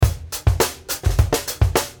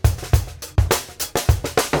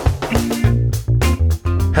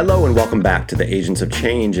Hello and welcome back to the Agents of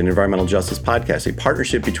Change and Environmental Justice podcast, a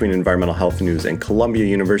partnership between Environmental Health News and Columbia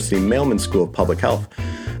University Mailman School of Public Health.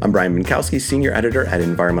 I'm Brian Binkowski, Senior Editor at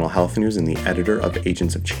Environmental Health News and the editor of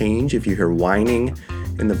Agents of Change. If you hear whining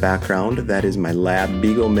in the background, that is my lab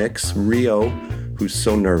Beagle Mix, Rio, who's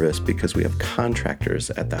so nervous because we have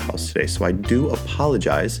contractors at the house today. So I do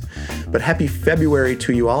apologize, but happy February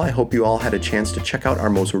to you all. I hope you all had a chance to check out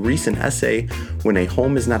our most recent essay, When a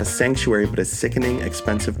Home is Not a Sanctuary but a Sickening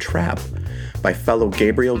Expensive Trap, by fellow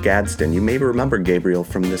Gabriel Gadsden. You may remember Gabriel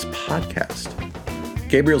from this podcast.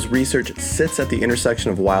 Gabriel's research sits at the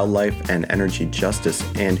intersection of wildlife and energy justice,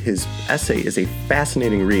 and his essay is a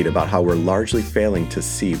fascinating read about how we're largely failing to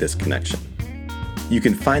see this connection. You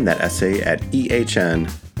can find that essay at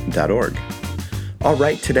ehn.org. All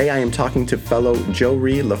right, today I am talking to fellow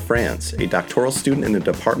Jo-Ree LaFrance, a doctoral student in the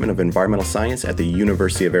Department of Environmental Science at the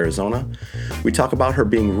University of Arizona. We talk about her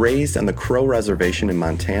being raised on the Crow Reservation in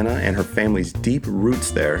Montana and her family's deep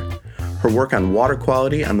roots there, her work on water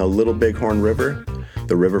quality on the Little Bighorn River,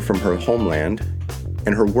 the river from her homeland,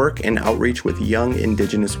 and her work and outreach with young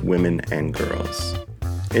Indigenous women and girls.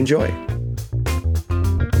 Enjoy.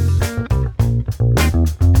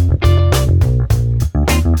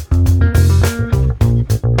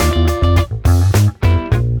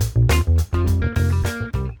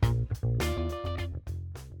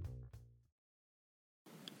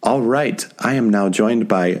 All right, I am now joined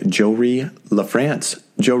by Jo-Ree LaFrance.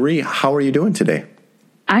 Jo-Ree, how are you doing today?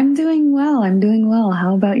 I'm doing well.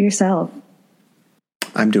 How about yourself?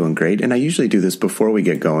 I'm doing great, and I usually do this before we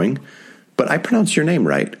get going, but I pronounced your name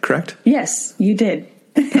right, correct? Yes, you did.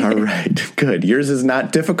 All right, good. Yours is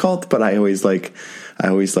not difficult, but I always like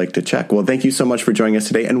to check. Well, thank you so much for joining us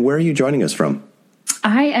today. And where are you joining us from?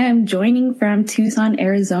 I am joining from Tucson,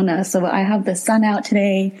 Arizona. So I have the sun out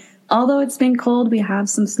today. Although it's been cold, we have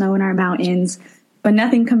some snow in our mountains, but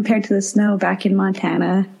nothing compared to the snow back in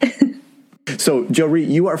Montana. So, Jo-Ree,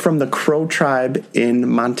 you are from the Crow tribe in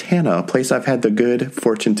Montana, a place I've had the good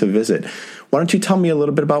fortune to visit. Why don't you tell me a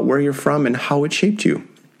little bit about where you're from and how it shaped you?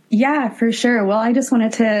 Yeah, for sure. Well, I just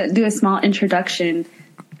wanted to do a small introduction.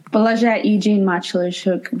 Balaja Eugene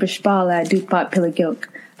Machlashuk Bishbala Dupat Pilagilk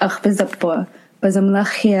Ach Bizapua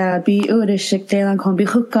Bazamlachia Bi Urishik Delan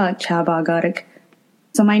Kombihuka Chabagarik.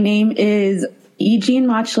 So my name is Eugene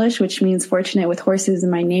Machlish, which means fortunate with horses,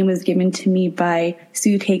 and my name was given to me by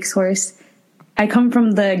Sioux Takes Horse. I come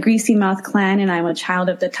from the Greasy Mouth clan, and I'm a child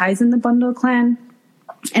of the Ties in the Bundle clan.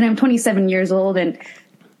 And I'm 27 years old and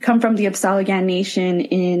come from the Upsalagan Nation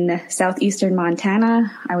in southeastern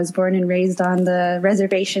Montana. I was born and raised on the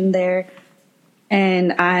reservation there.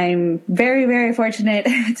 And I'm very, very fortunate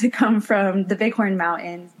to come from the Bighorn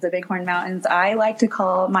Mountains. The Bighorn Mountains I like to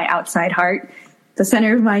call my outside heart, the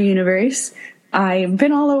center of my universe. I've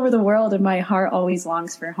been all over the world and my heart always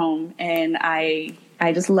longs for home. And I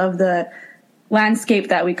just love the landscape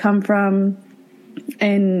that we come from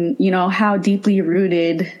and, you know, how deeply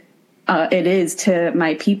rooted it is to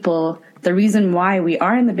my people. The reason why we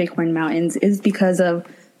are in the Bighorn Mountains is because of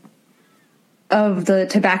the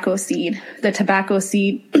tobacco seed. The tobacco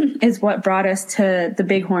seed is what brought us to the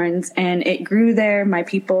Bighorns, and it grew there. My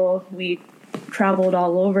people, we traveled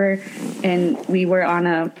all over, and we were on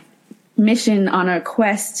a mission, on a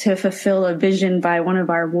quest to fulfill a vision by one of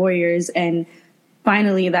our warriors. And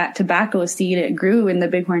finally that tobacco seed, it grew in the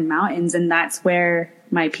Bighorn Mountains, and that's where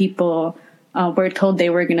my people were told they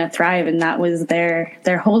were going to thrive, and that was their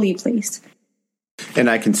holy place.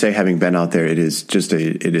 And I can say, having been out there, it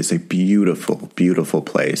is a beautiful, beautiful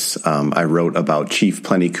place. I wrote about Chief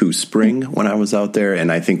Plenty-Coup Spring when I was out there,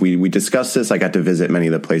 and I think we discussed this. I got to visit many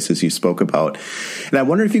of the places you spoke about. And I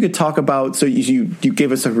wonder if you could talk about, so you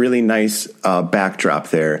gave us a really nice backdrop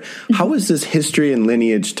there. Mm-hmm. How was this history and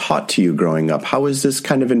lineage taught to you growing up? How was this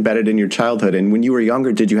kind of embedded in your childhood? And when you were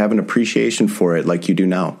younger, did you have an appreciation for it like you do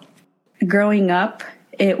now? Growing up,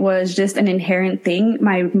 it was just an inherent thing.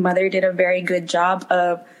 My mother did a very good job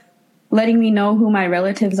of letting me know who my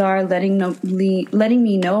relatives are, letting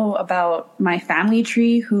me know about my family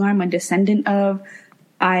tree, who I'm a descendant of.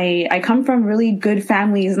 I come from really good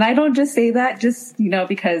families, and I don't just say that just, you know,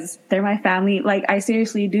 because they're my family. Like, I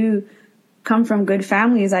seriously do come from good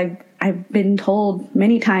families. I've been told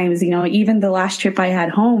many times, you know, even the last trip I had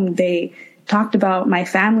home, they talked about my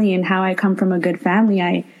family and how I come from a good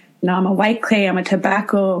family. I'm a White Clay, I'm a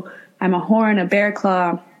Tobacco, I'm a Horn, a Bear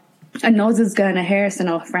Claw, a Nosisga, and a Harrison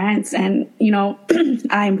LaFrance. And, you know,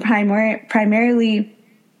 I'm primarily,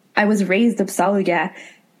 I was raised Upsalaga,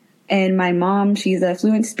 and my mom, she's a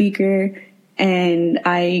fluent speaker, and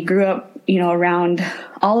I grew up, you know, around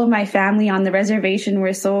all of my family on the reservation.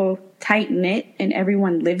 We're so tight knit and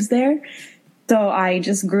everyone lives there. So I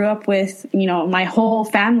just grew up with, my whole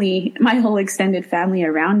family, my whole extended family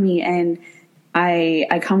around me. And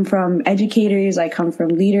I come from educators, I come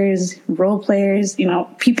from leaders, role players,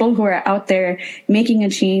 people who are out there making a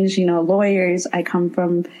change, lawyers. I come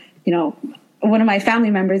from, one of my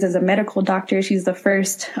family members is a medical doctor. She's the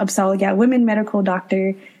first Apsaligat women medical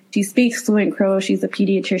doctor. She speaks fluent Crow. She's a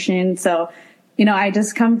pediatrician. So, I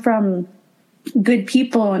just come from good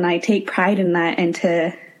people, and I take pride in that. And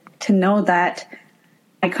to know that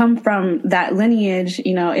I come from that lineage,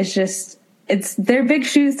 they're big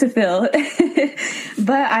shoes to fill,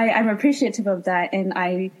 but I'm appreciative of that. And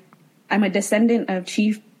I'm a descendant of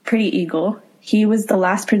Chief Pretty Eagle. He was the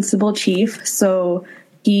last principal chief. So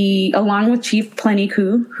he, along with Chief Plenty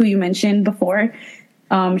Coup, who you mentioned before,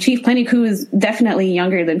 Chief Plenty Coup is definitely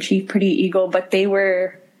younger than Chief Pretty Eagle, but they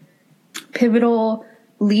were pivotal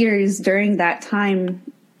leaders during that time,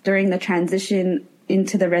 during the transition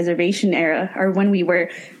into the reservation era, or when we were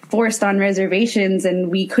forced on reservations and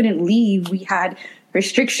we couldn't leave. We had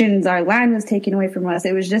restrictions. Our land was taken away from us.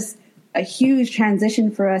 It was just a huge transition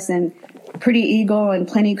for us. And Pretty Eagle and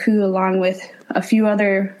Plenty Coup, along with a few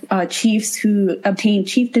other chiefs who obtained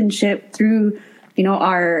chieftainship through,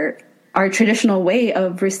 our traditional way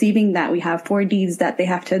of receiving that. We have 4 deeds that they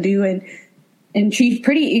have to do. And Chief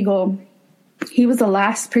Pretty Eagle, he was the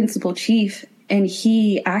last principal chief, and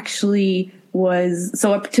he actually was,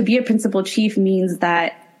 so to be a principal chief means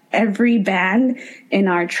that every band in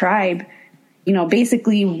our tribe,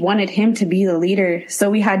 basically wanted him to be the leader. So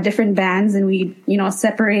we had different bands, and we,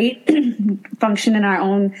 separate, function in our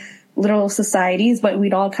own little societies, but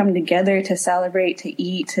we'd all come together to celebrate, to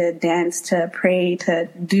eat, to dance, to pray, to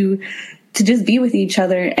just be with each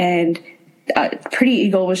other. And Pretty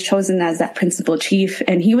Eagle was chosen as that principal chief,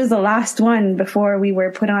 and he was the last one before we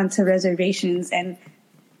were put onto reservations. And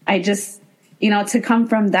I just, to come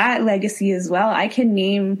from that legacy as well, I can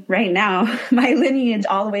name right now my lineage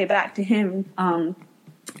all the way back to him.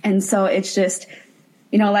 And so it's just,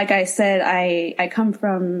 like I said, I come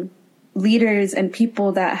from leaders and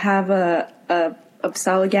people that have a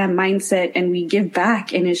Apsaligam mindset, and we give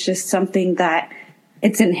back. And it's just something that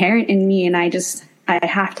it's inherent in me, and I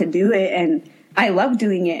have to do it. And I love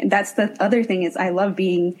doing it. And that's the other thing, is I love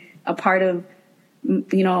being a part of,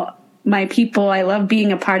 my people. I love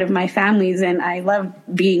being a part of my families, and I love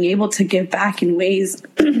being able to give back in ways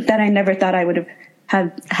that I never thought I would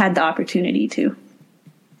have had the opportunity to.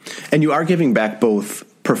 And you are giving back both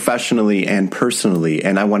professionally and personally,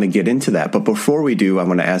 and I want to get into that. But before we do, I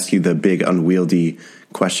want to ask you the big unwieldy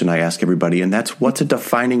question I ask everybody, and that's, what's a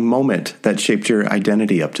defining moment that shaped your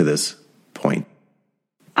identity up to this point?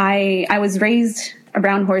 I was raised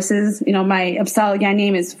around horses. My Apsaligam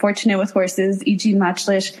name is Fortunate with Horses, Ijin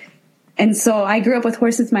Machlish. And so I grew up with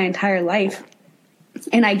horses my entire life.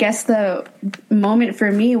 And I guess the moment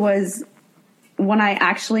for me was when I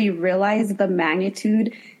actually realized the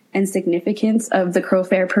magnitude and significance of the Crow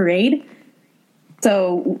Fair Parade.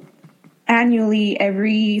 So annually,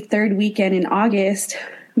 every 3rd weekend in August,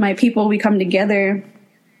 my people, we come together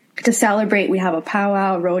to celebrate. We have a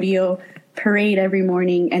powwow, rodeo, parade every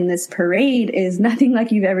morning. And this parade is nothing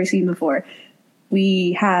like you've ever seen before.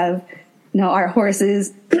 We have our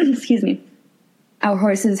horses, excuse me, our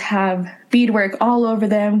horses have beadwork all over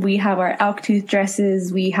them. We have our elk tooth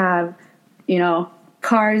dresses. We have,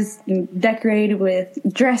 cars decorated with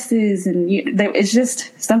dresses, and it's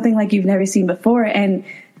just something like you've never seen before. And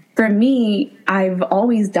for me, I've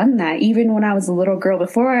always done that. Even when I was a little girl,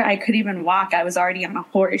 before I could even walk, I was already on a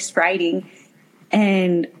horse riding.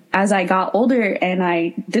 And as I got older and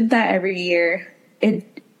I did that every year,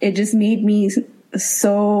 it just made me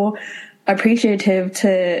so appreciative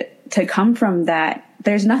to come from that.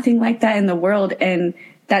 There's nothing like that in the world, and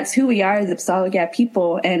that's who we are as Apsaligam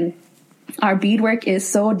people. And our beadwork is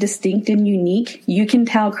so distinct and unique. You can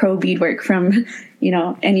tell Crow beadwork from,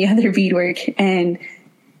 any other beadwork. And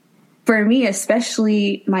for me,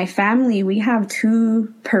 especially my family, we have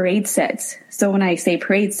 2 parade sets. So when I say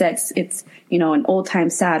parade sets, it's, an old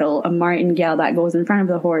time saddle, a martingale that goes in front of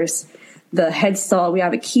the horse, the headstall. We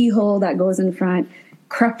have a keyhole that goes in front,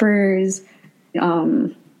 cruppers,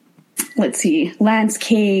 lance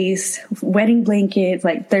case, wedding blankets.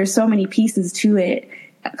 Like, there's so many pieces to it,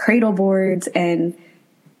 cradle boards. And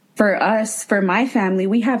for us, for my family,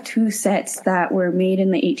 we have 2 sets that were made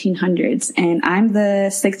in the 1800s, and I'm the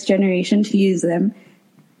 6th generation to use them.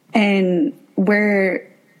 And we're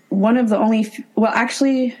one of the only, we're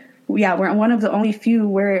one of the only few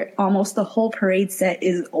where almost the whole parade set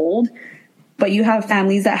is old. But you have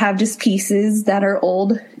families that have just pieces that are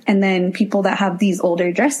old, and then people that have these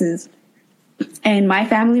older dresses. And my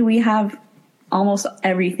family, we have almost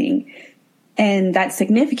everything. And that's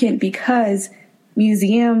significant because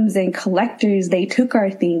museums and collectors, they took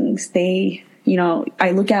our things. They,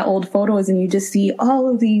 I look at old photos and you just see all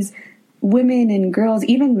of these women and girls,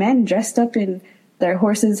 even men dressed up in their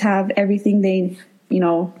horses, have everything they,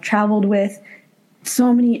 traveled with.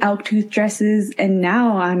 So many elk tooth dresses. And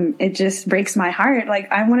now it just breaks my heart. Like,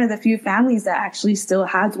 I'm one of the few families that actually still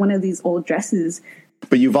has one of these old dresses.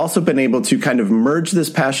 But you've also been able to kind of merge this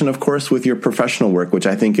passion, of course, with your professional work, which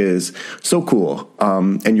I think is so cool.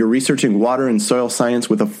 And you're researching water and soil science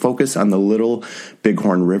with a focus on the Little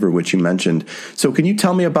Bighorn River, which you mentioned. So can you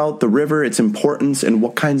tell me about the river, its importance, and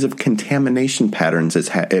what kinds of contamination patterns it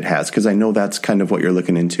has? Because I know that's kind of what you're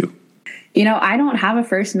looking into. I don't have a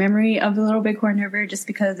first memory of the Little Bighorn River just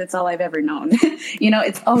because it's all I've ever known.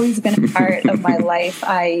 It's always been a part of my life.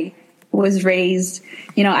 I was raised,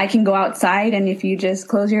 I can go outside and if you just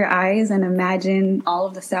close your eyes and imagine all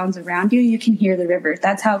of the sounds around you, you can hear the river.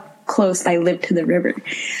 That's how close I live to the river.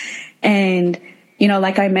 And,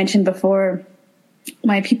 like I mentioned before,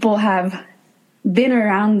 my people have been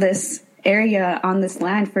around this area on this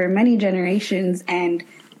land for many generations. And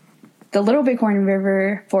the Little Bighorn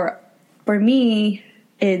River, for me,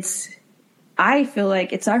 I feel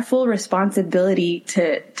like it's our full responsibility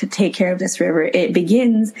to take care of this river. It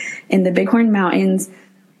begins in the Bighorn Mountains,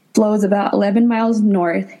 flows about 11 miles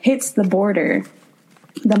north, hits the border,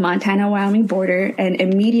 the Montana-Wyoming border, and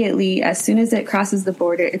immediately, as soon as it crosses the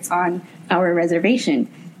border, it's on our reservation.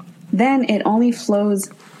 Then it only flows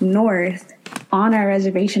north on our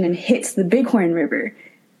reservation and hits the Bighorn River,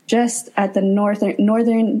 just at the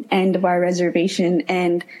northern end of our reservation.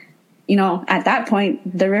 And, at that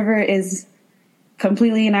point, the river is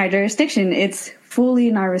completely in our jurisdiction. It's fully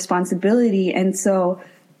in our responsibility. And so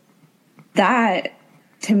that,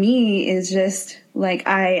 to me, is just like,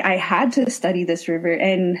 I had to study this river.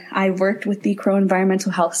 And I worked with the Crow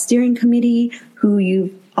Environmental Health Steering Committee, who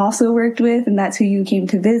you've also worked with, and that's who you came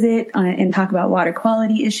to visit and talk about water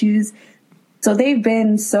quality issues. So they've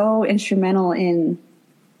been so instrumental in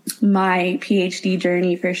my PhD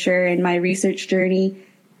journey, for sure, and my research journey.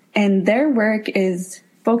 And their work is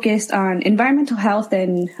focused on environmental health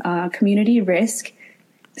and community risk,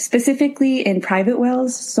 specifically in private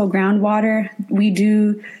wells, so groundwater. We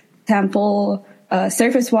do sample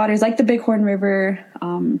surface waters like the Bighorn River,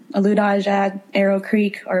 Aludajad, Arrow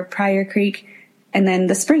Creek, or Pryor Creek, and then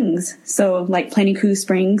the springs, so like Plenty Coulee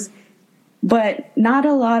Springs. But not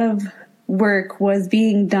a lot of work was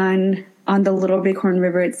being done on the Little Bighorn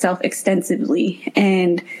River itself extensively.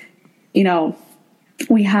 And,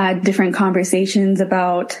 we had different conversations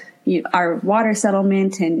about our water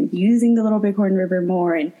settlement and using the Little Bighorn River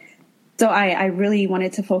more. And so I really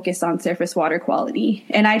wanted to focus on surface water quality.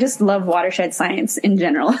 And I just love watershed science in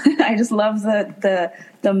general. I just love the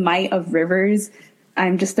might of rivers.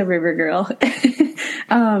 I'm just a river girl.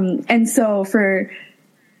 And so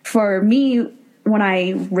for me, when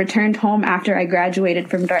I returned home after I graduated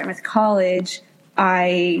from Dartmouth College,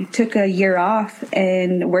 I took a year off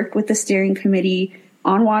and worked with the steering committee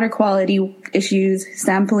on water quality issues,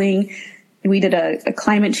 sampling. We did a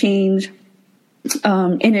climate change,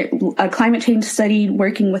 a climate change study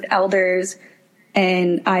working with elders,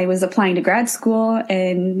 and I was applying to grad school,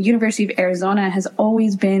 and University of Arizona has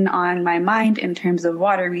always been on my mind in terms of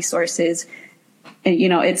water resources. And,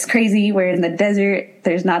 it's crazy. We're in the desert.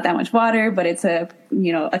 There's not that much water, but it's a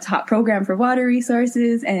top program for water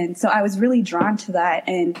resources. And so I was really drawn to that.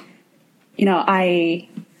 And,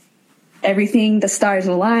 the stars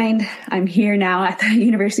aligned. I'm here now at the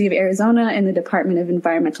University of Arizona in the Department of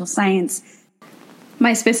Environmental Science.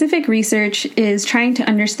 My specific research is trying to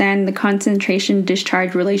understand the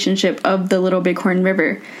concentration-discharge relationship of the Little Bighorn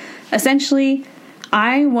River. Essentially,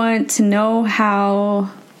 I want to know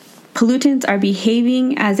how pollutants are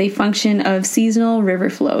behaving as a function of seasonal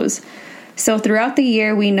river flows. So throughout the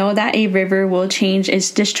year, we know that a river will change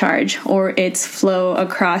its discharge or its flow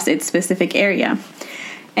across its specific area.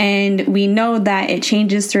 And we know that it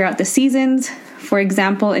changes throughout the seasons. For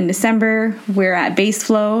example, in December, we're at base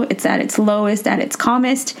flow. It's at its lowest, at its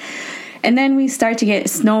calmest. And then we start to get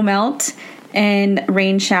snow melt and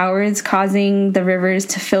rain showers, causing the rivers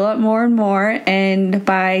to fill up more and more. And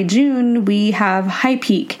by June, we have high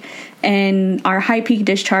peak. And our high peak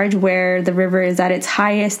discharge, where the river is at its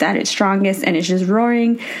highest, at its strongest, and it's just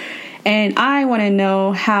roaring. And I want to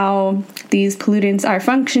know how these pollutants are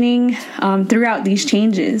functioning throughout these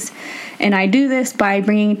changes. And I do this by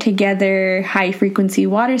bringing together high-frequency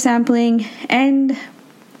water sampling and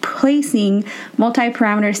placing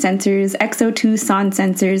multi-parameter sensors, XO2 SON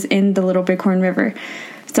sensors, in the Little Bighorn River.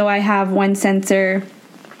 So I have one sensor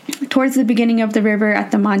towards the beginning of the river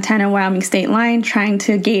at the Montana-Wyoming state line, trying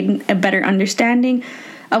to gain a better understanding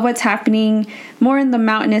of what's happening more in the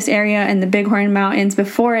mountainous area and the Bighorn Mountains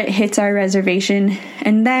before it hits our reservation.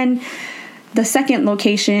 And then the second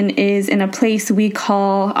location is in a place we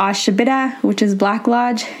call Ashebida, which is Black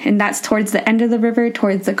Lodge, and that's towards the end of the river,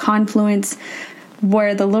 towards the confluence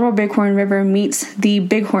where the Little Bighorn River meets the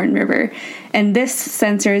Bighorn River. And this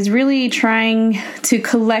sensor is really trying to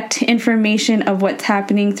collect information of what's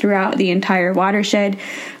happening throughout the entire watershed.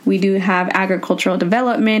 We do have agricultural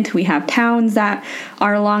development, we have towns that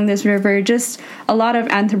are along this river, just a lot of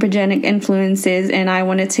anthropogenic influences, and I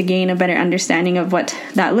wanted to gain a better understanding of what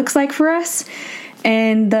that looks like for us.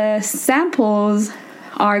 And the samples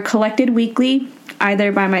are collected weekly,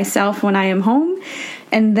 either by myself when I am home,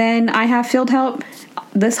 and then I have field help.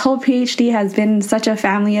 This whole PhD has been such a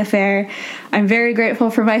family affair. I'm very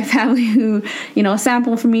grateful for my family who,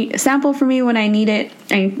 sample for me when I need it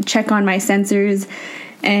and check on my sensors.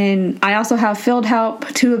 And I also have field help,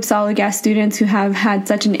 2 Uppsala Gas students who have had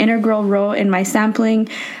such an integral role in my sampling.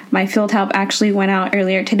 My field help actually went out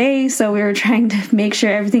earlier today, so we were trying to make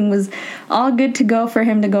sure everything was all good to go for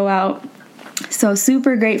him to go out. So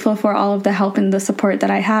super grateful for all of the help and the support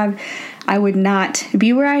that I have. I would not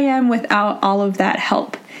be where I am without all of that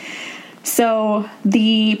help. So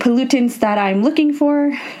the pollutants that I'm looking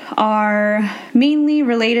for are mainly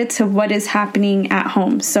related to what is happening at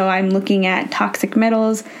home. So I'm looking at toxic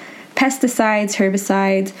metals, pesticides,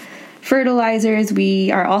 herbicides, fertilizers.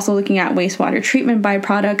 We are also looking at wastewater treatment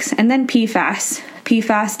byproducts, and then PFAS.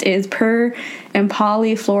 PFAS is per and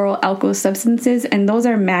polyfluoroalkyl substances, and those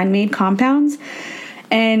are man-made compounds.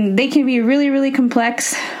 And they can be really, really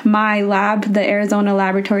complex. My lab, the Arizona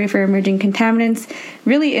Laboratory for Emerging Contaminants,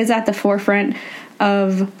 really is at the forefront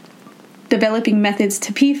of developing methods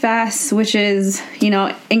to PFAS, which is,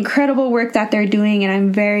 incredible work that they're doing. And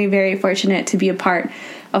I'm very, very fortunate to be a part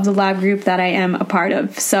of the lab group that I am a part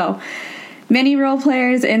of. So many role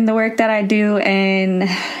players in the work that I do, and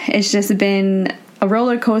it's just been a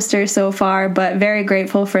roller coaster so far, but very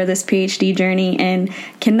grateful for this PhD journey and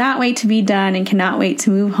cannot wait to be done and cannot wait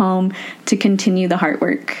to move home to continue the hard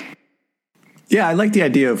work. Yeah, I like the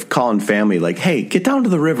idea of calling family, like, hey, get down to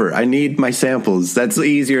the river. I need my samples. That's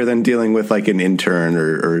easier than dealing with like an intern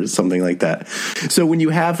or something like that. So when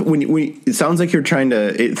it sounds like you're trying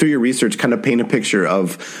to, through your research, kind of paint a picture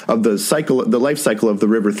of the cycle, the life cycle of the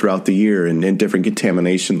river throughout the year and different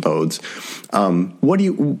contamination loads. What do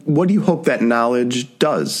you hope that knowledge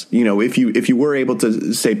does? If you were able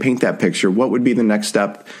to say paint that picture, what would be the next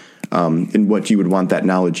step in what you would want that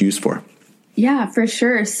knowledge used for? Yeah, for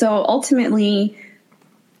sure. So ultimately,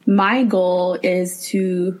 my goal is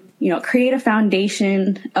to, create a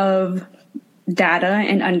foundation of data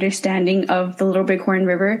and understanding of the Little Bighorn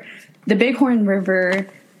River. The Bighorn River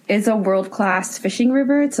is a world-class fishing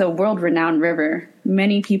river. It's a world-renowned river.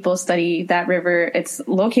 Many people study that river. It's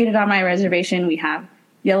located on my reservation. We have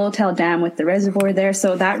Yellowtail Dam with the reservoir there.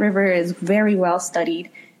 So that river is very well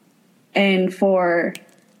studied. And for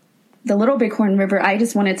the Little Bighorn River, I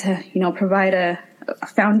just wanted to, provide a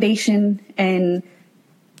foundation, and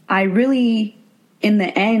I really, in the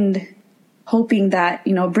end, hoping that,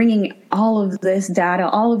 bringing all of this data,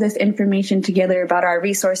 all of this information together about our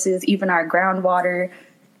resources, even our groundwater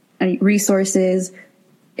resources,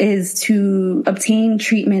 is to obtain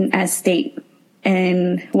treatment as state.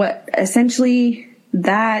 And what essentially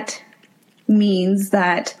that means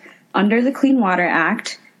that under the Clean Water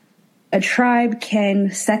Act, a tribe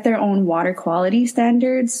can set their own water quality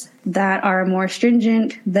standards that are more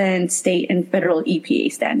stringent than state and federal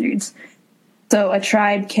EPA standards. So a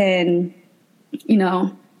tribe can,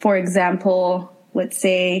 for example, let's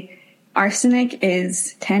say arsenic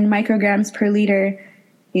is 10 micrograms per liter,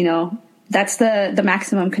 that's the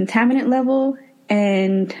maximum contaminant level.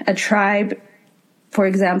 And a tribe, for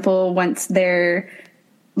example, wants their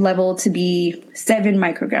level to be 7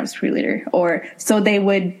 micrograms per liter, or so they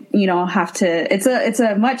would, have to, it's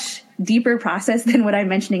a much deeper process than what I'm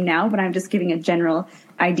mentioning now, but I'm just giving a general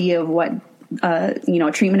idea of what,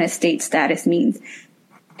 treatment as state status means.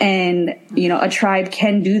 And, a tribe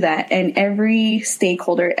can do that. And every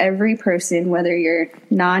stakeholder, every person, whether you're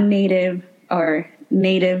non-native or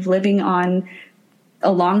native living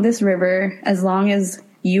along this river, as long as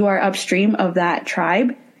you are upstream of that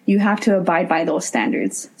tribe, you have to abide by those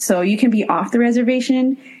standards. So you can be off the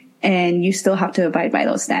reservation and you still have to abide by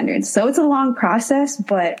those standards. So it's a long process,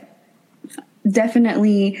 but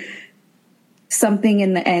definitely something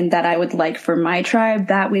in the end that I would like for my tribe.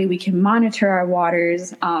 That way we can monitor our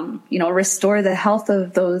waters, restore the health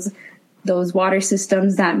of those water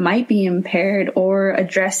systems that might be impaired, or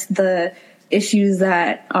address the issues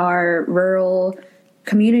that our rural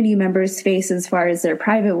community members face as far as their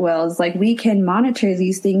private wells, like we can monitor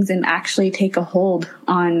these things and actually take a hold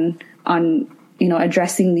on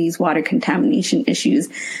addressing these water contamination issues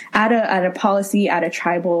at a policy, at a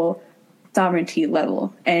tribal sovereignty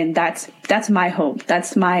level. And that's my hope.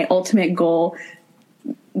 That's my ultimate goal.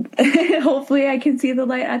 Hopefully I can see the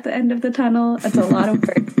light at the end of the tunnel. It's a lot of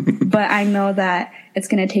work, but I know that it's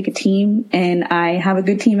going to take a team, and I have a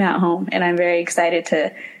good team at home, and I'm very excited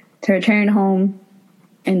to return home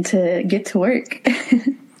and to get to work.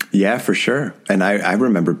 Yeah, for sure. And I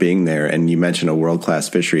remember being there, and you mentioned a world-class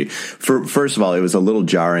fishery. First of all, it was a little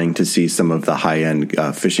jarring to see some of the high-end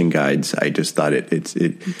fishing guides. I just thought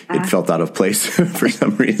it felt out of place for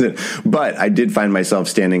some reason. But I did find myself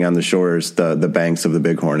standing on the shores, the banks of the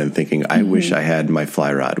Bighorn, and thinking, I wish I had my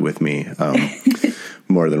fly rod with me.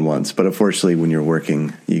 More than once. But unfortunately, when you're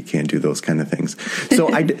working, you can't do those kind of things.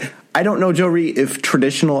 So I don't know, Jo-Ree, if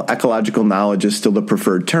traditional ecological knowledge is still the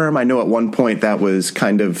preferred term. I know at one point that was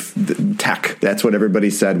kind of tech. That's what everybody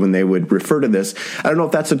said when they would refer to this. I don't know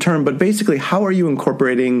if that's a term, but basically, how are you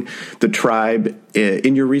incorporating the tribe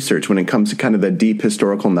in your research when it comes to kind of the deep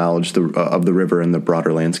historical knowledge of the river and the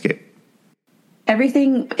broader landscape?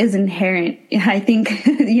 Everything is inherent. I think,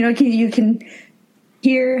 you can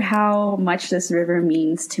hear how much this river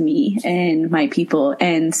means to me and my people.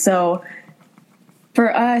 And so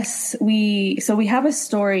for us, we have a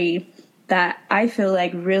story that I feel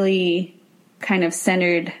like really kind of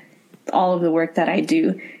centered all of the work that I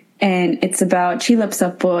do. And it's about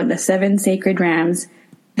Chilapsapo, the 7 sacred rams.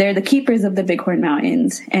 They're the keepers of the Bighorn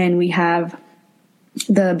Mountains. And we have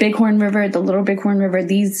the Bighorn River, the Little Bighorn River.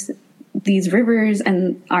 These rivers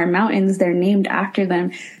and our mountains, they're named after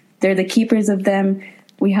them. They're the keepers of them.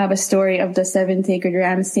 We have a story of the 7 sacred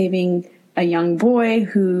rams saving a young boy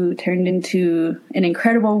who turned into an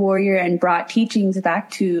incredible warrior and brought teachings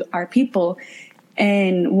back to our people.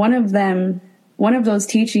 And one of those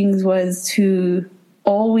teachings was to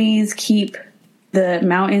always keep the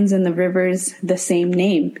mountains and the rivers the same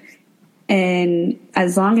name. And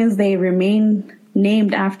as long as they remain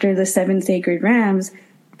named after the 7 sacred rams,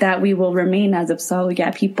 that we will remain as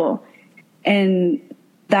Apsalugat people. And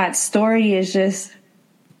that story is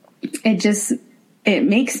it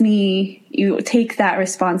makes me take that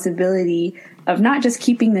responsibility of not just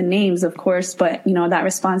keeping the names, of course, but that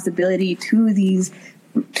responsibility to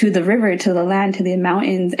the river, to the land, to the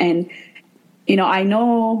mountains. And I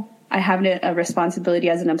know I have a responsibility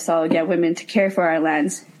as an Apsalugat woman to care for our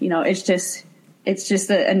lands. It's just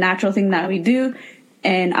a natural thing that we do.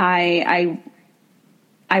 And I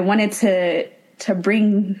wanted to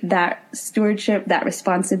bring that stewardship, that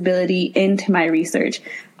responsibility into my research.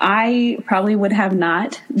 I probably would have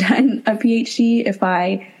not done a PhD if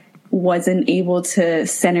I wasn't able to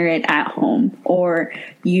center it at home or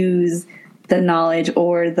use the knowledge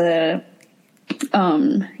or the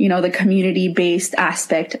community-based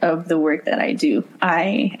aspect of the work that I do.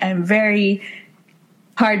 I am very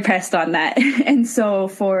hard pressed on that. And so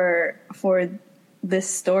for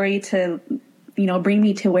this story to bring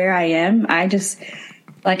me to where I am,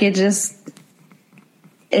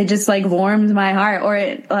 it just warms my heart, or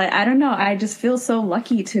I don't know. I just feel so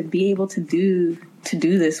lucky to be able to do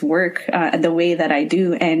this work the way that I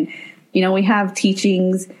do. And, we have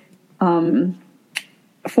teachings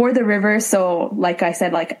for the river. So like I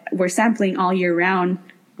said, we're sampling all year round.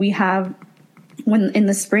 We have in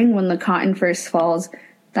the spring, when the cotton first falls,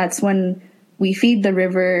 that's when we feed the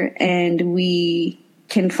river and we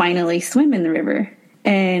can finally swim in the river.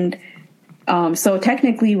 And so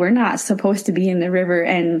technically we're not supposed to be in the river,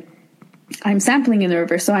 and I'm sampling in the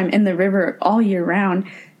river. So I'm in the river all year round,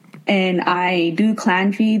 and I do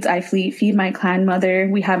clan feeds. I feed my clan mother.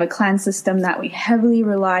 We have a clan system that we heavily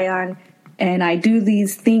rely on. And I do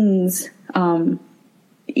these things, as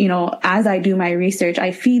I do my research.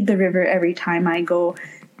 I feed the river every time I go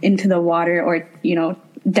into the water or,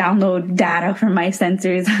 download data from my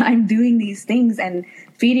sensors. I'm doing these things, and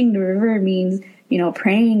feeding the river means,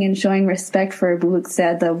 praying and showing respect for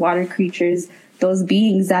Buluksa, the water creatures, those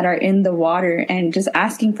beings that are in the water, and just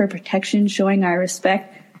asking for protection, showing our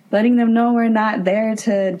respect, letting them know we're not there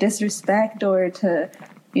to disrespect or to,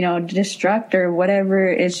 destruct or whatever.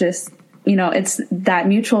 It's just, it's that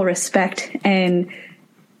mutual respect. And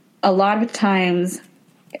a lot of times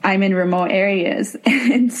I'm in remote areas,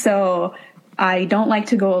 and so I don't like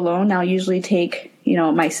to go alone. I'll usually take,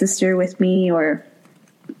 my sister with me, or,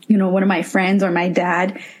 one of my friends or my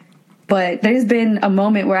dad. But there's been a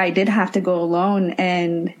moment where I did have to go alone,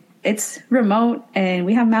 and it's remote, and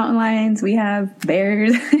we have mountain lions, we have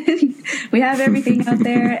bears, we have everything out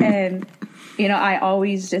there. And, I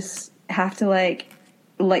always just have to like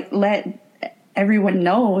let everyone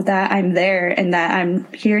know that I'm there and that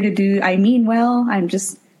I'm here to do, I mean well, I'm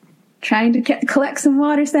just trying to collect some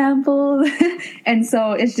water samples. And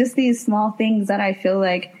so it's just these small things that I feel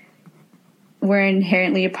like we're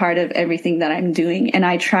inherently a part of everything that I'm doing. And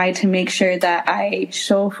I try to make sure that I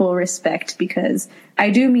show full respect because I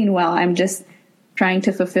do mean well. I'm just trying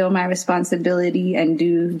to fulfill my responsibility and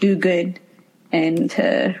do good and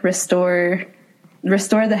to restore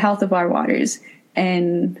the health of our waters.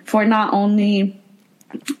 And for not only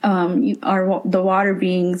the water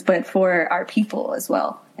beings, but for our people as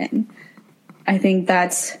well. And I think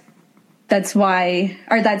that's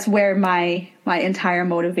where my entire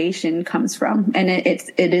motivation comes from. And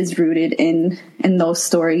it is rooted in those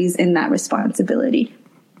stories, in that responsibility.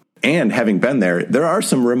 And having been there, there are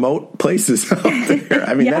some remote places out there.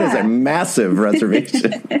 I mean, That is a massive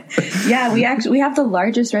reservation. Yeah, we have the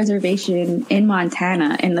largest reservation in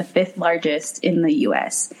Montana and the 5th largest in the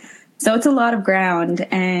U.S. So it's a lot of ground,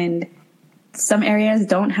 and some areas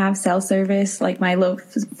don't have cell service. Like my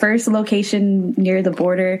first location near the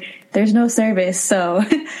border, there's no service. So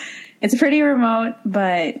it's pretty remote,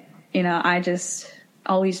 but, I just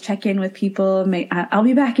always check in with people. I'll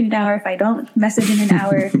be back in an hour. If I don't message in an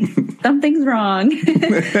hour, something's wrong.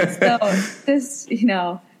 So this,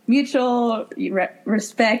 mutual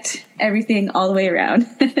respect, everything all the way around.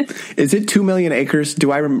 Is it 2 million acres?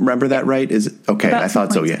 Do I remember that right? I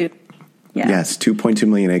thought so. Yeah. Yes. 2.2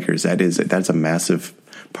 million acres. That's a massive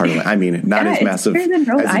part of it. I mean, not as massive bigger than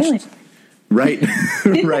Rhode Island. Right.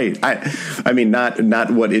 Right. I mean,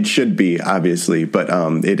 not what it should be, obviously, but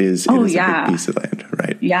it is a big piece of land.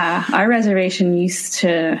 Right. Yeah. Our reservation used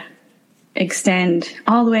to extend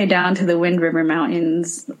all the way down to the Wind River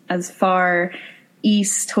Mountains, as far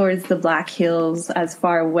east towards the Black Hills, as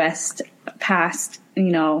far west past,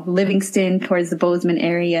 Livingston towards the Bozeman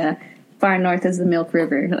area, far north as the Milk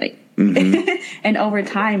River. And over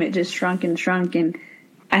time it just shrunk. And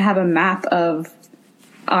I have a map of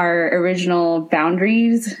our original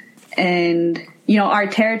boundaries and, our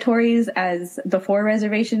territories as before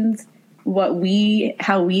reservations, how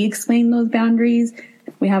we explain those boundaries.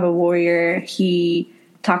 We have a warrior. He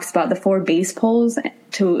talks about the 4 base poles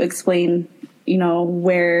to explain,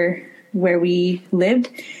 where we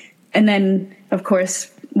lived. And then, of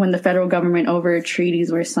course, when the federal government over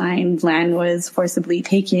treaties were signed, land was forcibly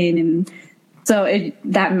taken. And so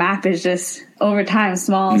that map is just over time,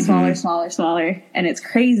 smaller. And it's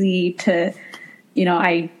crazy to,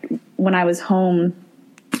 when I was home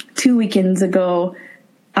 2 weekends ago,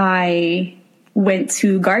 I went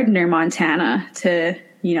to Gardner, Montana to,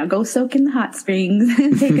 go soak in the hot springs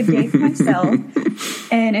and take a day for myself.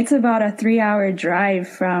 And it's about a 3-hour drive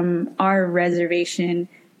from our reservation.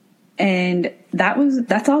 And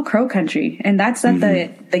that's all Crow country. And that's at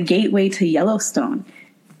the gateway to Yellowstone.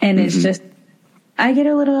 And it's just, I get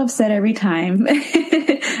a little upset every time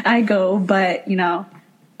I go, but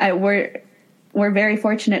we're very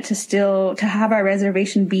fortunate to have our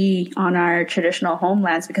reservation be on our traditional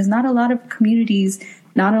homelands, because not a lot of communities,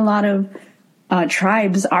 not a lot of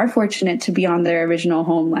tribes are fortunate to be on their original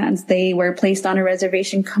homelands. They were placed on a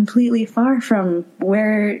reservation completely far from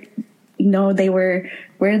where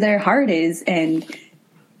where their heart is. And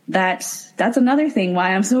that's another thing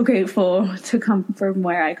why I'm so grateful to come from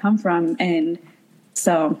where I come from. And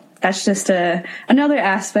so that's just another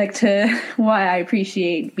aspect to why I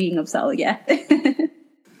appreciate being of Upsala.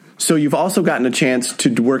 So you've also gotten a chance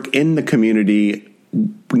to work in the community,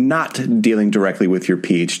 not dealing directly with your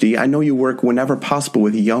PhD. I know you work whenever possible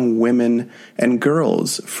with young women and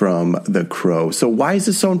girls from the Crow. So why is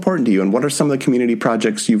this so important to you? And what are some of the community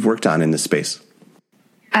projects you've worked on in this space?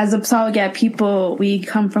 As Upsala people, we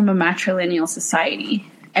come from a matrilineal society.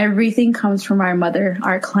 Everything comes from our mother,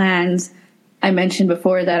 our clans. I mentioned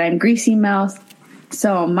before that I'm Greasy Mouth.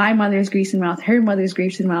 So my mother's Greasy Mouth, her mother's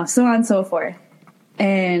Greasy Mouth, so on and so forth.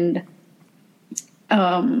 And,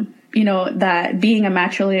 that being a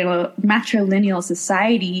matrilineal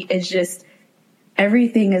society is just,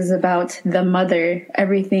 everything is about the mother.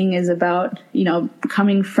 Everything is about,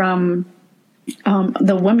 coming from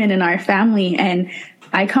the women in our family. And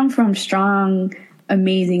I come from strong,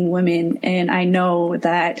 amazing women. And I know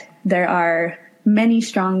that there are many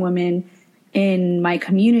strong women in my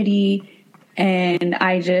community. And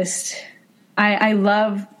I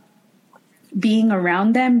love being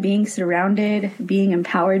around them, being surrounded, being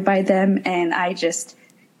empowered by them. And I just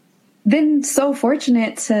been so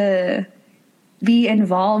fortunate to be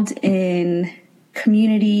involved in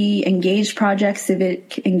community engaged projects,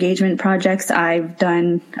 civic engagement projects. I've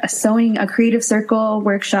done a creative circle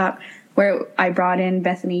workshop where I brought in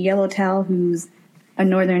Bethany Yellowtail, who's a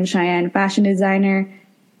Northern Cheyenne fashion designer.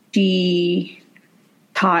 She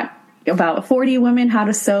taught about 40 women how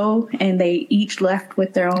to sew, and they each left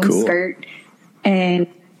with their own skirt. And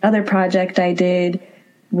other project I did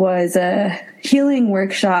was a healing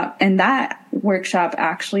workshop, and that workshop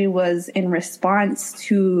actually was in response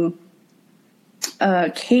to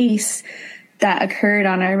a case that occurred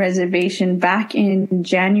on our reservation back in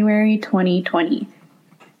January 2020.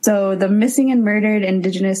 So the missing and murdered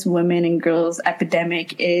Indigenous women and girls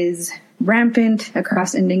epidemic is rampant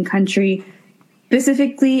across Indian country,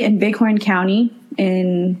 specifically in Bighorn County,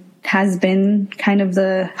 and has been kind of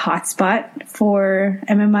the hotspot for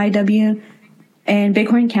MMIW. And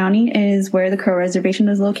Bighorn County is where the Crow Reservation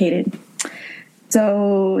is located.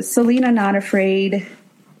 So Selena Not Afraid,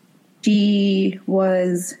 she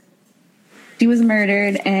was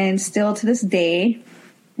murdered, and still to this day,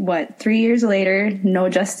 3 years later, no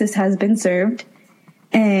justice has been served.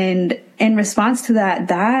 And in response to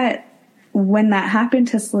that when that happened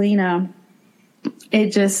to Selena,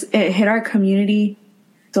 it hit our community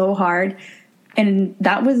so hard. And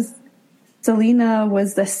Selena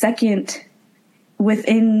was the second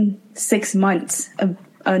within 6 months.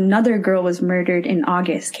 Another girl was murdered in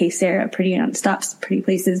August, K. Sarah, Stops Pretty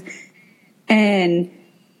Places. And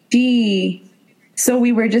so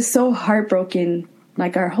we were just so heartbroken,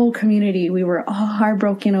 like our whole community, we were all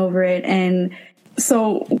heartbroken over it. And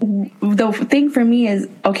so the thing for me is,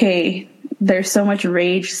 okay, there's so much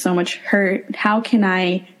rage, so much hurt. How can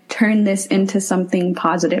I turn this into something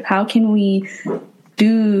positive? How can we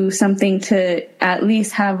do something to at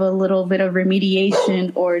least have a little bit of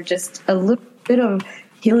remediation or just a little bit of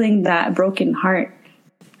healing that broken heart?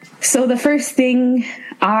 So the first thing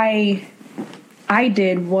I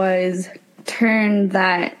did was turn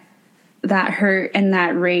that hurt and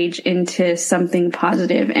that rage into something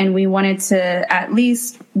positive. And we wanted to at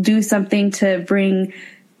least do something to bring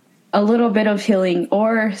a little bit of healing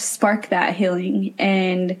or spark that healing.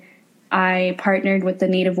 And I partnered with the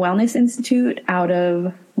Native Wellness Institute out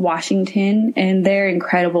of Washington, and they're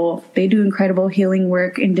incredible. They do incredible healing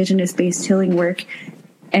work, Indigenous-based healing work.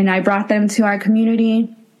 And I brought them to our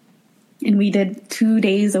community, and we did 2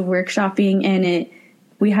 days of workshopping, and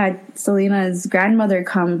we had Selena's grandmother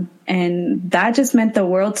come, and that just meant the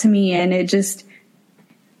world to me. And it just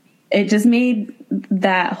made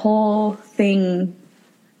that whole thing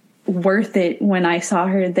worth it when I saw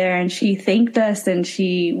her there, and she thanked us, and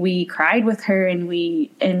we cried with her, and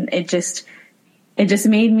it just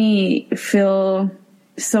made me feel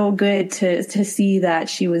so good to see that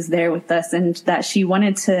she was there with us, and that she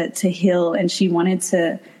wanted to heal, and she wanted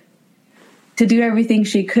to do everything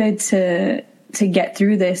she could to get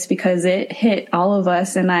through this, because it hit all of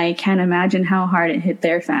us, and I can't imagine how hard it hit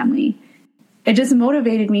their family. It just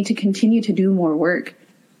motivated me to continue to do more work.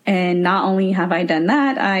 And not only have I done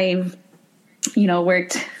that, I've,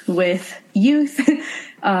 worked with youth.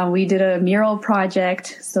 We did a mural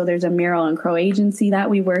project. So there's a mural and Crow agency that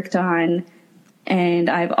we worked on. And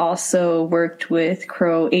I've also worked with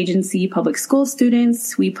Crow agency public school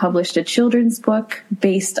students. We published a children's book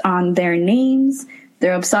based on their names,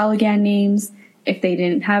 their Apsáalooke names. If they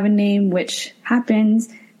didn't have a name, which happens,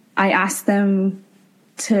 I asked them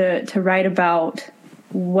to write about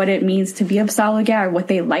what it means to be Apsáalooke, or what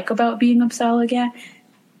they like about being Apsáalooke.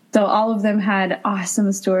 So all of them had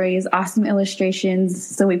awesome stories, awesome illustrations.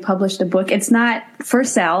 So we published a book. It's not for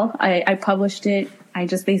sale. I published it. I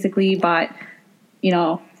just basically bought,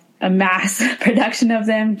 a mass production of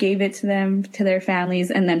them, gave it to them, to their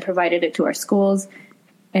families, and then provided it to our schools.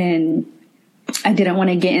 And I didn't want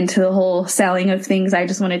to get into the whole selling of things. I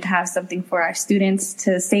just wanted to have something for our students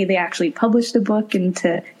to say they actually published a book, and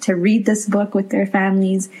to read this book with their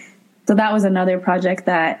families. So that was another project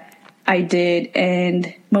that I did.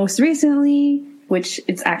 And most recently, which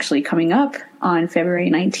it's actually coming up on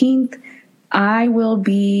February 19th, I will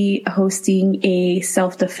be hosting a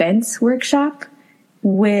self-defense workshop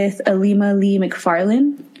with Alima Lee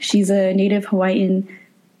McFarlane. She's a Native Hawaiian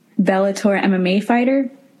Bellator MMA fighter.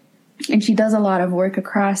 And she does a lot of work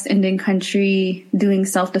across Indian country, doing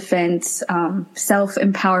self-defense,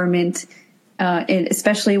 self-empowerment,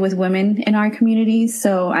 especially with women in our communities.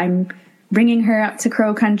 So I'm bringing her up to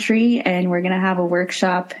Crow country, and we're going to have a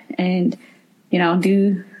workshop and,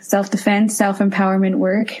 do self-defense, self-empowerment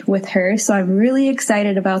work with her. So I'm really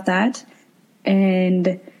excited about that.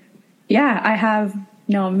 And yeah, I have,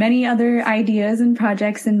 many other ideas and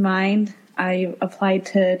projects in mind. I applied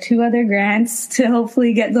to 2 other grants to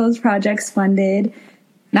hopefully get those projects funded.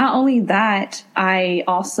 Not only that, I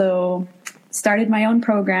also started my own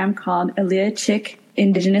program called Alia Chick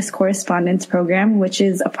Indigenous Correspondence Program, which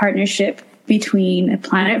is a partnership between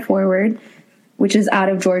Planet Forward, which is out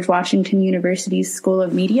of George Washington University's School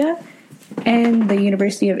of Media, and the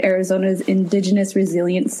University of Arizona's Indigenous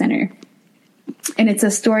Resilience Center. And it's a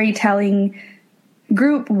storytelling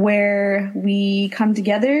group where we come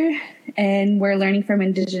together and we're learning from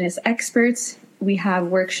Indigenous experts. We have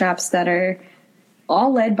workshops that are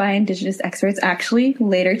all led by Indigenous experts. Actually,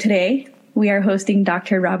 later today, we are hosting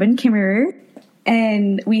Dr. Robin Kimmerer,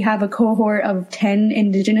 and we have a cohort of 10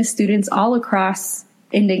 Indigenous students all across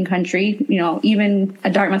Indian country, even a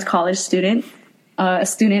Dartmouth College student, a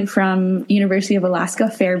student from University of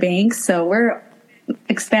Alaska, Fairbanks. So we're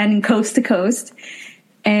expanding coast to coast.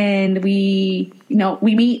 And we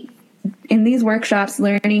meet in these workshops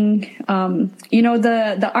learning,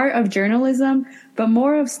 the art of journalism, but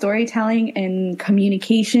more of storytelling and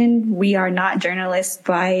communication. We are not journalists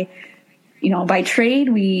by trade.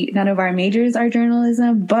 None of our majors are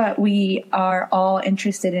journalism, but we are all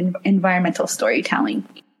interested in environmental storytelling.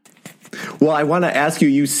 Well, I want to ask you,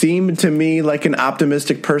 you seem to me like an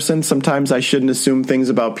optimistic person. Sometimes I shouldn't assume things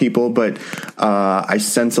about people, but I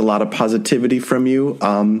sense a lot of positivity from you.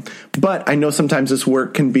 But I know sometimes this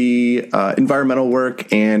work can be environmental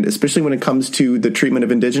work, and especially when it comes to the treatment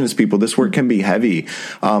of Indigenous people, this work can be heavy.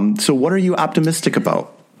 So what are you optimistic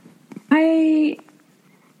about?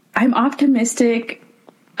 I'm optimistic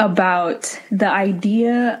about the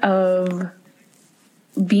idea of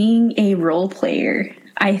being a role player.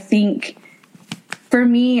 I think for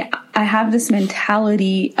me, I have this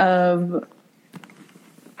mentality of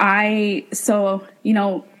I tend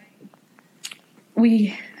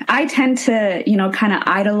to, kind of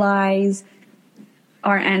idolize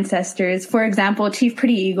our ancestors. For example, Chief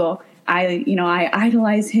Pretty Eagle, I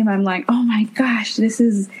idolize him. I'm like, oh my gosh, this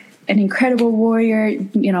is an incredible warrior,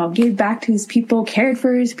 gave back to his people, cared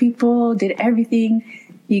for his people, did everything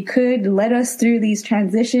he could, led us through these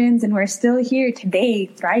transitions, and we're still here today,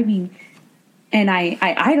 thriving. And I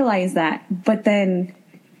idolize that. But then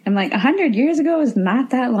I'm like, 100 years ago is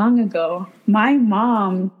not that long ago. My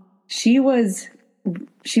mom, she was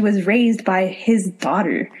raised by his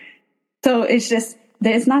daughter. So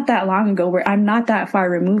it's not that long ago, where I'm not that far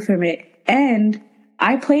removed from it. And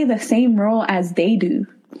I play the same role as they do.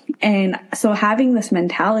 And so having this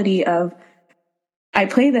mentality of I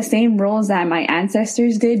play the same roles that my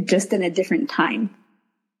ancestors did, just in a different time.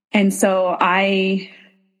 And so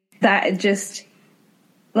that's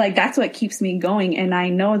what keeps me going. And I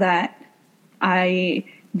know that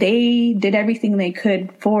they did everything they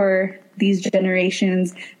could for these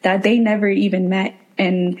generations that they never even met.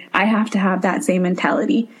 And I have to have that same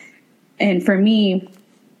mentality. And for me,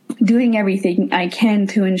 doing everything I can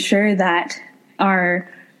to ensure that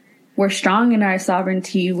we're strong in our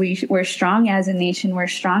sovereignty. We're strong as a nation. We're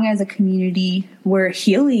strong as a community. We're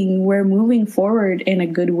healing. We're moving forward in a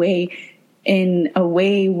good way, in a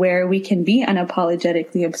way where we can be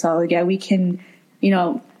unapologetically absolved. Yeah, we can,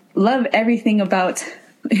 love everything about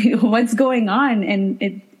what's going on.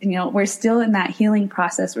 And we're still in that healing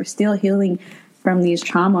process. We're still healing from these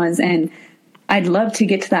traumas. And I'd love to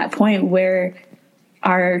get to that point where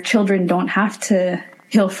our children don't have to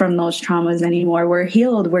heal from those traumas anymore. We're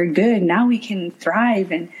healed. We're good. Now we can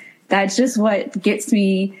thrive. And that's just what gets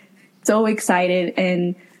me so excited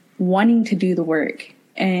and wanting to do the work.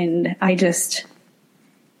 And I just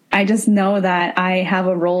know that I have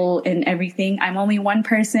a role in everything. I'm only one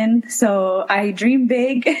person, so I dream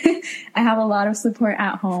big. I have a lot of support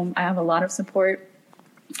at home. I have a lot of support,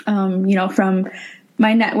 from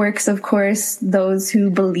my networks, of course, those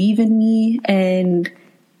who believe in me and,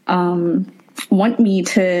 want me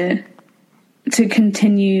to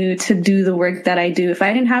continue to do the work that I do. If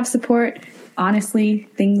I didn't have support, honestly,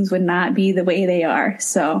 things would not be the way they are.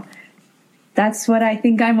 So that's what I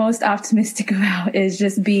think I'm most optimistic about, is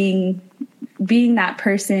just being that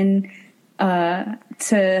person,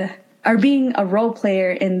 being a role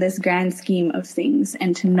player in this grand scheme of things,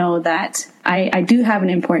 and to know that I do have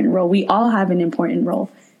an important role. We all have an important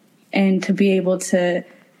role, and to be able to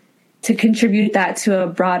contribute that to a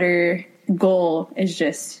broader goal is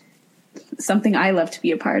just something I love to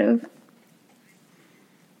be a part of.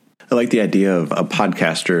 I like the idea of a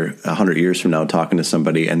podcaster 100 years from now talking to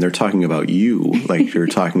somebody and they're talking about you, like you're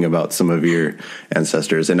talking about some of your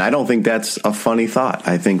ancestors. And I don't think that's a funny thought.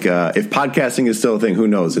 I think if podcasting is still a thing, who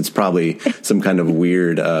knows? It's probably some kind of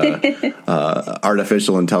weird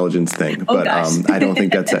artificial intelligence thing. But I don't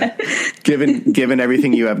think that's it. Given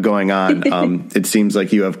everything you have going on, it seems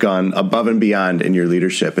like you have gone above and beyond in your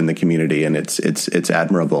leadership in the community, and it's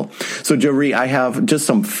admirable. So, Jo Rhee, I have just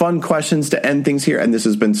some fun questions to end things here, and this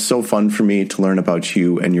has been so so fun for me to learn about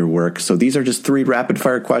you and your work. So these are just 3 rapid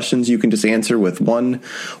fire questions. You can just answer with one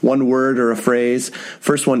word or a phrase.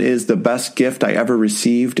 First one is, the best gift I ever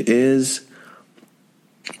received is?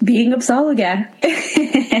 Being Upsalaga.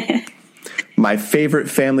 My favorite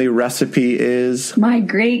family recipe is? My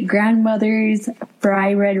great-grandmother's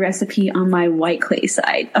fry bread recipe on my white clay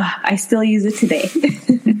side. I still use it today.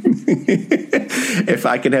 If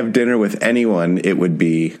I could have dinner with anyone, it would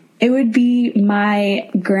be? It would be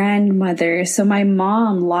my grandmother. So my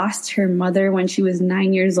mom lost her mother when she was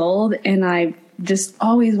 9 years old, and I just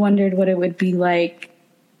always wondered what it would be like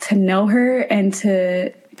to know her and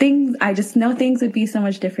I just know things would be so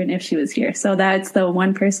much different if she was here. So that's the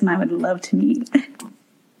one person I would love to meet.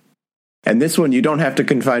 And this one, you don't have to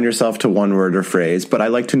confine yourself to one word or phrase, but I'd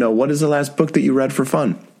like to know, what is the last book that you read for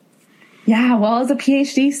fun? Yeah, well, as a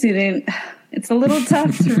PhD student, it's a little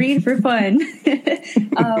tough to read for fun.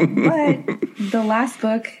 But the last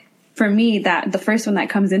book for me, the first one that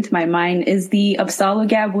comes into my mind is the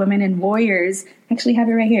Upsalugab Women and Warriors. I actually have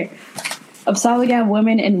it right here. Upsalugab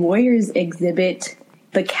Women and Warriors exhibit,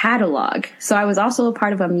 the catalog. So I was also a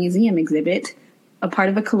part of a museum exhibit, a part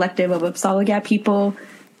of a collective of Upsalugab people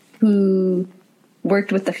who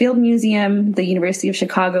worked with the Field Museum, the University of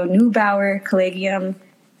Chicago Neubauer Collegium,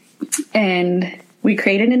 and we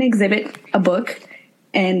created an exhibit, a book,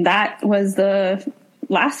 and that was the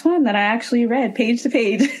last one that I actually read page to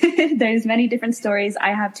page. There's many different stories. I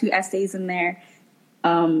have 2 essays in there.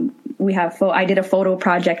 I did a photo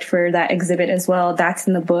project for that exhibit as well. That's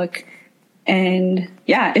in the book. And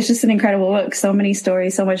yeah, it's just an incredible book. So many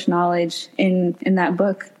stories, so much knowledge in that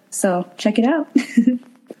book. So check it out.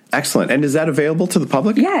 Excellent. And is that available to the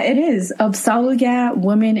public? Yeah, it is. Upsalugab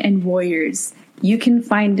Women and Warriors. You can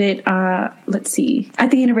find it, at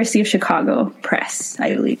the University of Chicago Press,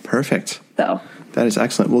 I believe. Perfect. So that is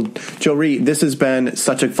excellent. Well, Jo-Ree, this has been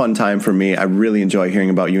such a fun time for me. I really enjoy hearing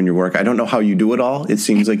about you and your work. I don't know how you do it all. It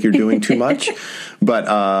seems like you're doing too much. But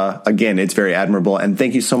again, it's very admirable. And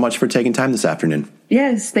thank you so much for taking time this afternoon.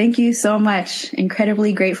 Yes, thank you so much.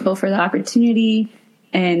 Incredibly grateful for the opportunity.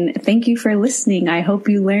 And thank you for listening. I hope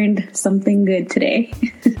you learned something good today.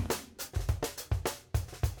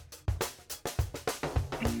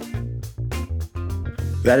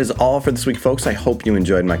 That is all for this week, folks. I hope you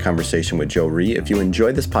enjoyed my conversation with Jo-Ree. If you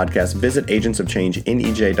enjoyed this podcast, visit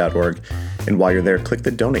agentsofchangeinej.org. And while you're there, click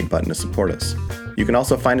the donate button to support us. You can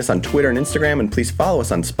also find us on Twitter and Instagram, and please follow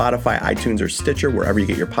us on Spotify, iTunes, or Stitcher, wherever you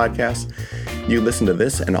get your podcasts. You listen to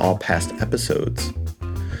this and all past episodes.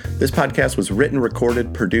 This podcast was written,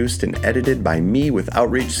 recorded, produced, and edited by me with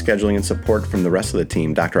outreach, scheduling, and support from the rest of the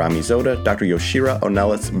team. Dr. Amizoda, Dr. Yoshira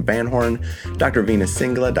Onelis Van Horn, Dr. Vina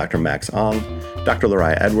Singla, Dr. Max Ong, Dr.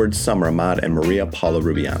 Lariah Edwards, Summer Ahmad, and Maria Paula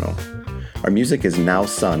Rubiano. Our music is Now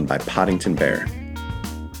Sun by Poddington Bear.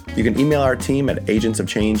 You can email our team at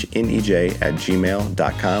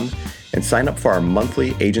agentsofchangeinej@gmail.com and sign up for our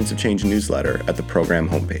monthly Agents of Change newsletter at the program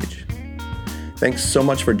homepage. Thanks so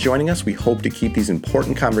much for joining us. We hope to keep these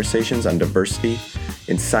important conversations on diversity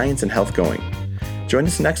in science and health going. Join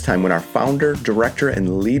us next time when our founder, director,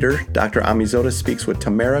 and leader, Dr. Amizoda, speaks with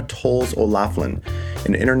Tamara Tolles O'Laughlin,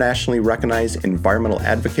 an internationally recognized environmental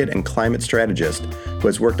advocate and climate strategist who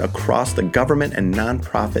has worked across the government and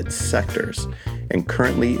nonprofit sectors and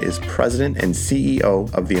currently is president and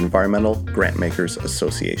CEO of the Environmental Grantmakers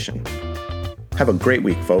Association. Have a great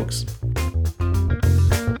week, folks.